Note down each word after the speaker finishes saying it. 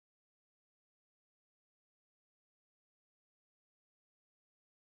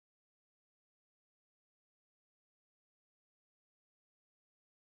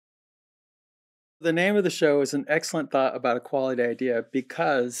The name of the show is an excellent thought about a quality idea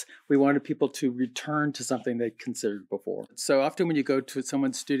because we wanted people to return to something they considered before. So often when you go to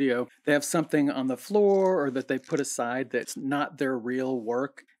someone's studio, they have something on the floor or that they put aside that's not their real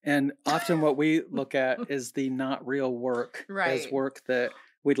work. And often what we look at is the not real work as work that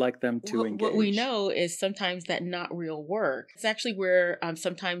we'd like them to engage. What we know is sometimes that not real work. It's actually where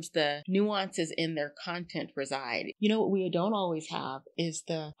sometimes the nuances in their content reside. You know, what we don't always have is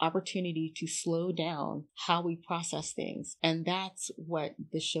the opportunity to slow down how we process things. And that's what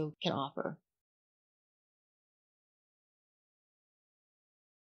this show can offer.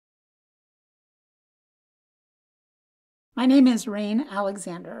 My name is Rahne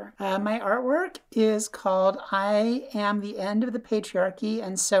Alexander. My artwork is called I Am the End of the Patriarchy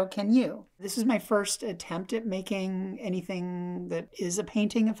and So Can You. This is my first attempt at making anything that is a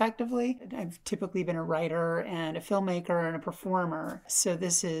painting effectively. I've typically been a writer and a filmmaker and a performer, so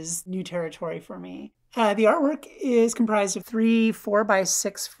this is new territory for me. The artwork is comprised of 3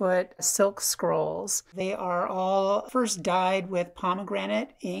 4-by-6-foot silk scrolls. They are all first dyed with pomegranate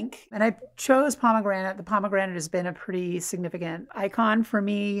ink. And I chose pomegranate. The pomegranate has been a pretty significant icon for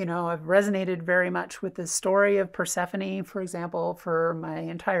me. You know, I've resonated very much with the story of Persephone, for example, for my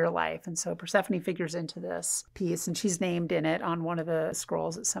entire life. And so Persephone figures into this piece, and she's named in it on one of the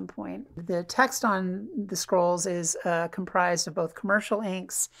scrolls at some point. The text on the scrolls is comprised of both commercial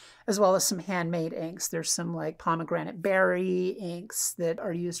inks as well as some handmade inks. There's some like pomegranate berry inks that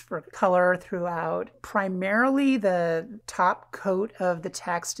are used for color throughout. Primarily, the top coat of the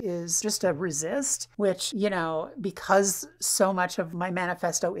text is just a resist, which, you know, because so much of my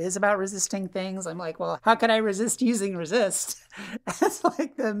manifesto is about resisting things, I'm like, well, how can I resist using resist as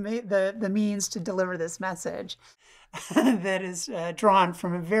like the means to deliver this message? That is drawn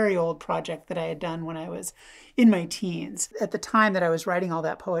from a very old project that I had done when I was in my teens. At the time that I was writing all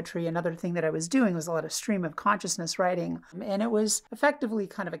that poetry, another thing that I was doing was a lot of stream of consciousness writing. And it was effectively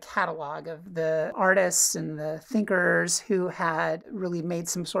kind of a catalog of the artists and the thinkers who had really made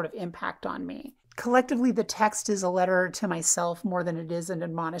some sort of impact on me. Collectively, the text is a letter to myself more than it is an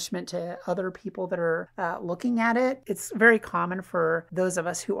admonishment to other people that are looking at it. It's very common for those of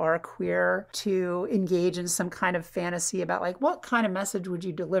us who are queer to engage in some kind of fantasy about like, what kind of message would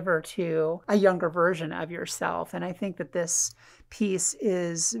you deliver to a younger version of yourself? And I think that this piece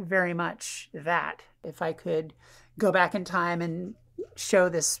is very much that. If I could go back in time and show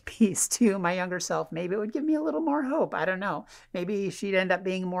this piece to my younger self, maybe it would give me a little more hope. I don't know. Maybe she'd end up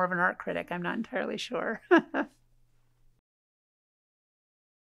being more of an art critic. I'm not entirely sure.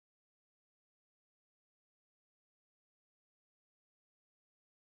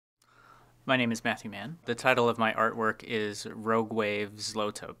 My name is Matthew Mann. The title of my artwork is Rogue Wave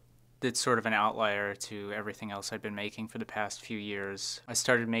Zlotope. It's sort of an outlier to everything else I've been making for the past few years. I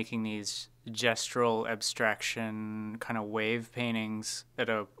started making these gestural abstraction kind of wave paintings at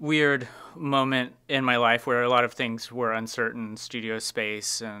a weird moment in my life where a lot of things were uncertain, studio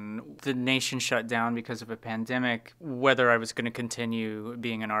space, and the nation shut down because of a pandemic. Whether I was going to continue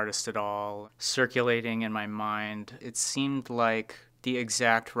being an artist at all, circulating in my mind, it seemed like the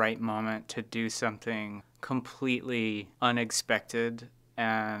exact right moment to do something completely unexpected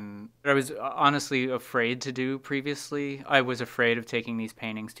and I was honestly afraid to do previously. I was afraid of taking these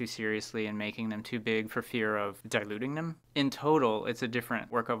paintings too seriously and making them too big for fear of diluting them. In total, it's a different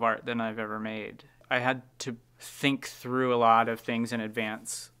work of art than I've ever made. I had to think through a lot of things in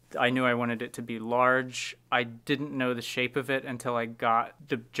advance. I knew I wanted it to be large. I didn't know the shape of it until I got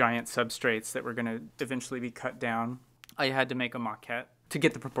the giant substrates that were going to eventually be cut down. I had to make a maquette to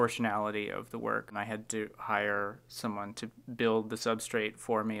get the proportionality of the work, and I had to hire someone to build the substrate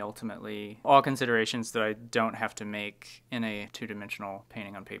for me ultimately. All considerations that I don't have to make in a two-dimensional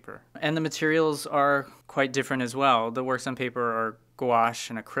painting on paper. And the materials are quite different as well. The works on paper are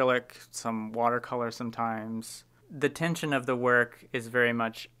gouache and acrylic, some watercolor sometimes. The tension of the work is very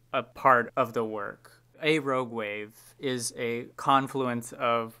much a part of the work. A rogue wave is a confluence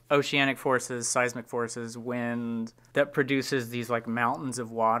of oceanic forces, seismic forces, wind, that produces these like mountains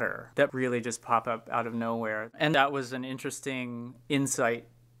of water that really just pop up out of nowhere. And that was an interesting insight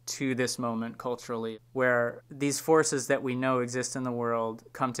to this moment culturally, where these forces that we know exist in the world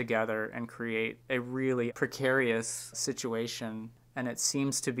come together and create a really precarious situation. And it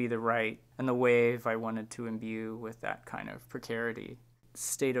seems to be the right and the wave I wanted to imbue with that kind of precarity.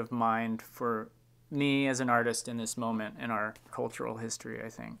 State of mind for me as an artist in this moment in our cultural history, I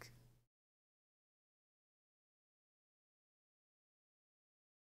think.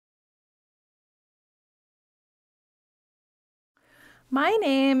 My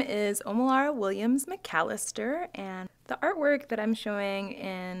name is Omolara Williams McCallister, and the artwork that I'm showing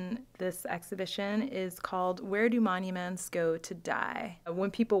in this exhibition is called Where Do Monuments Go to Die?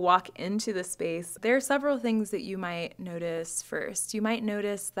 When people walk into the space, there are several things that you might notice first. You might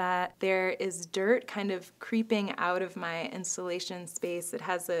notice that there is dirt kind of creeping out of my installation space. It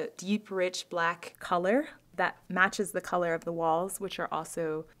has a deep, rich black color that matches the color of the walls, which are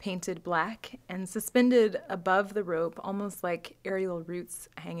also painted black, and suspended above the rope, almost like aerial roots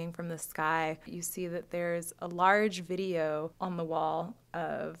hanging from the sky. You see that there's a large video on the wall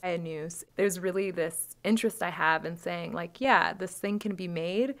of a news. There's really this interest I have in saying, like, yeah, this thing can be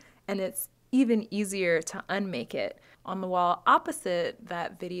made, and it's even easier to unmake it. On the wall opposite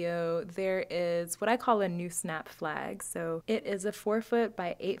that video, there is what I call a new snap flag. So it is a 4-foot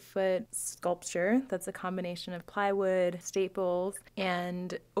by 8-foot sculpture that's a combination of plywood, staples,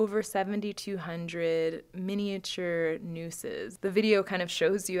 and over 7,200 miniature nooses. The video kind of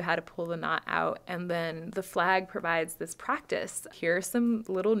shows you how to pull the knot out, and then the flag provides this practice. Here are some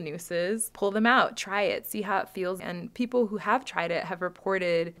little nooses, pull them out, try it, see how it feels. And people who have tried it have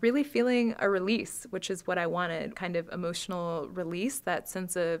reported really feeling a release, which is what I wanted, kind of emotional release, that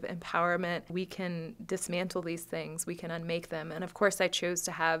sense of empowerment. We can dismantle these things, we can unmake them. And of course, I chose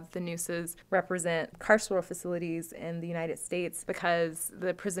to have the nooses represent carceral facilities in the United States because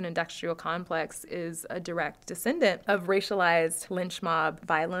the prison industrial complex is a direct descendant of racialized lynch mob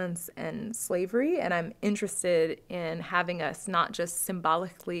violence and slavery. And I'm interested in having us not just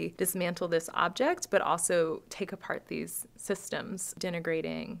symbolically dismantle this object, but also take apart these systems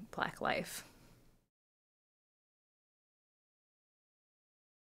denigrating Black life.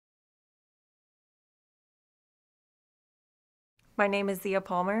 My name is Zia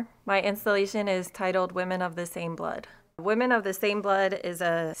Palmer. My installation is titled Women of the Same Blood. Women of the Same Blood is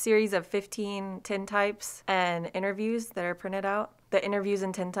a series of 15 tintypes and interviews that are printed out. The interviews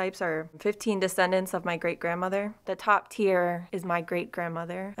and tintypes are 15 descendants of my great-grandmother. The top tier is my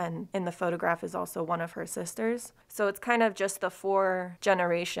great-grandmother, and in the photograph is also one of her sisters. So it's kind of just the 4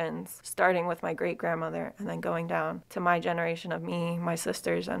 generations, starting with my great-grandmother and then going down to my generation of me, my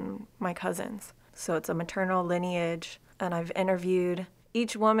sisters, and my cousins. So it's a maternal lineage, and I've interviewed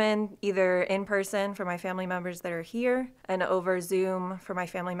each woman either in person for my family members that are here and over Zoom for my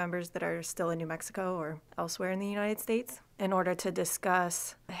family members that are still in New Mexico or elsewhere in the United States in order to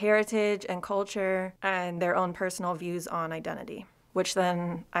discuss heritage and culture and their own personal views on identity, which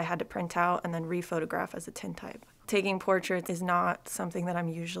then I had to print out and then rephotograph as a tintype. Taking portraits is not something that I'm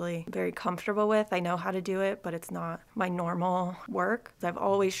usually very comfortable with. I know how to do it, but it's not my normal work. I've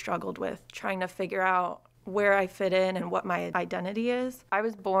always struggled with trying to figure out where I fit in and what my identity is. I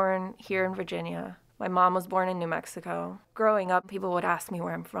was born here in Virginia. My mom was born in New Mexico. Growing up, people would ask me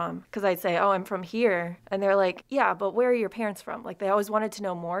where I'm from because I'd say, oh, I'm from here. And they're like, yeah, but where are your parents from? Like, they always wanted to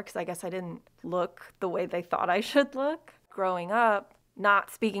know more because I guess I didn't look the way they thought I should look. Growing up, not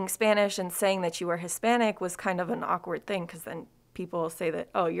speaking Spanish and saying that you were Hispanic was kind of an awkward thing because then people say that,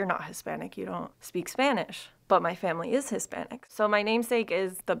 oh, you're not Hispanic, you don't speak Spanish. But my family is Hispanic. So my namesake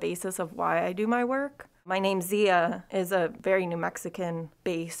is the basis of why I do my work. My name Zia is a very New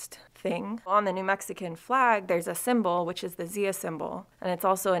Mexican-based thing. On the New Mexican flag, there's a symbol, which is the Zia symbol, and it's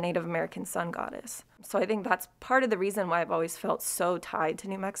also a Native American sun goddess. So I think that's part of the reason why I've always felt so tied to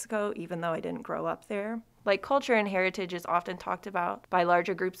New Mexico, even though I didn't grow up there. Like, culture and heritage is often talked about by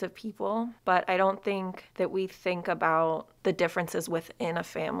larger groups of people, but I don't think that we think about the differences within a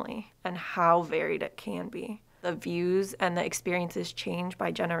family and how varied it can be. The views and the experiences change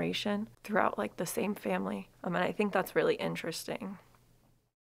by generation throughout, like, the same family. And I think that's really interesting.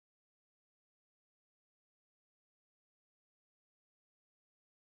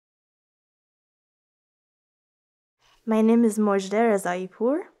 My name is Mojdeh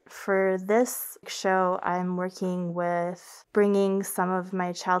Rezaeipour. For this show, I'm working with bringing some of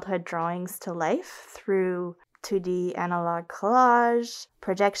my childhood drawings to life through 2D analog collage,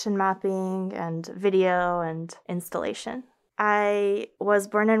 projection mapping, and video and installation. I was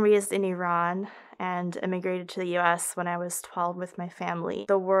born and raised in Iran and immigrated to the US when I was 12 with my family.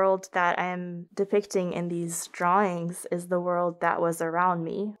 The world that I am depicting in these drawings is the world that was around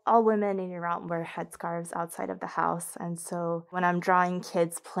me. All women in Iran wear headscarves outside of the house, and so when I'm drawing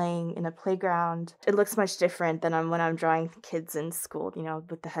kids playing in a playground, it looks much different than when I'm drawing kids in school,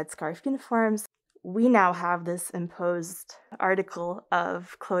 with the headscarf uniforms. We now have this imposed article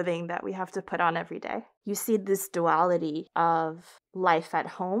of clothing that we have to put on every day. You see this duality of life at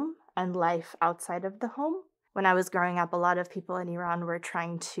home and life outside of the home. When I was growing up, a lot of people in Iran were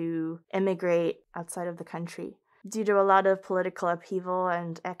trying to immigrate outside of the country. Due to a lot of political upheaval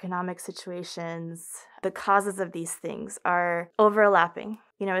and economic situations, the causes of these things are overlapping.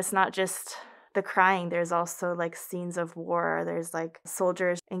 You know, it's not just the crying, there's also like scenes of war, there's like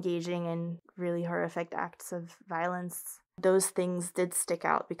soldiers engaging in really horrific acts of violence. Those things did stick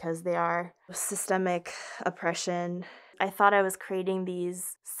out because they are systemic oppression. I thought I was creating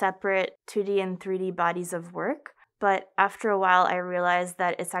these separate 2D and 3D bodies of work, but after a while I realized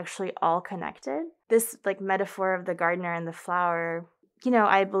that it's actually all connected. This like metaphor of the gardener and the flower, you know,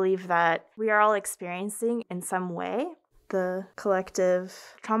 I believe that we are all experiencing in some way the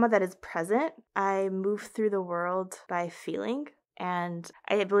collective trauma that is present. I move through the world by feeling, and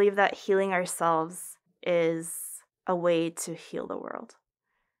I believe that healing ourselves is a way to heal the world.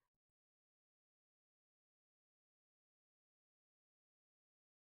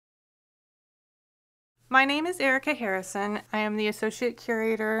 My name is Erica Harrison. I am the Associate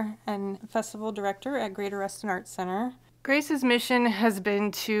Curator and Festival Director at Greater Reston Arts Center. Grace's mission has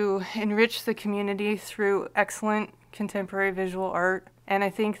been to enrich the community through excellent contemporary visual art, and I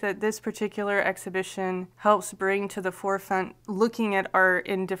think that this particular exhibition helps bring to the forefront looking at art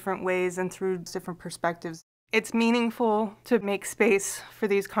in different ways and through different perspectives. It's meaningful to make space for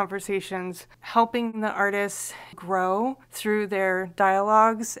these conversations, helping the artists grow through their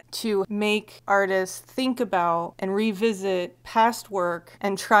dialogues to make artists think about and revisit past work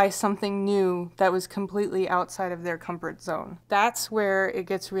and try something new that was completely outside of their comfort zone. That's where it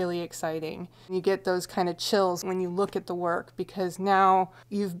gets really exciting. You get those kind of chills when you look at the work because now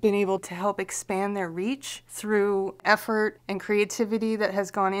you've been able to help expand their reach through effort and creativity that has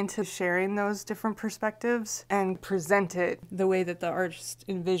gone into sharing those different perspectives and present it the way that the artist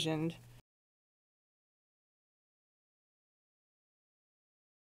envisioned.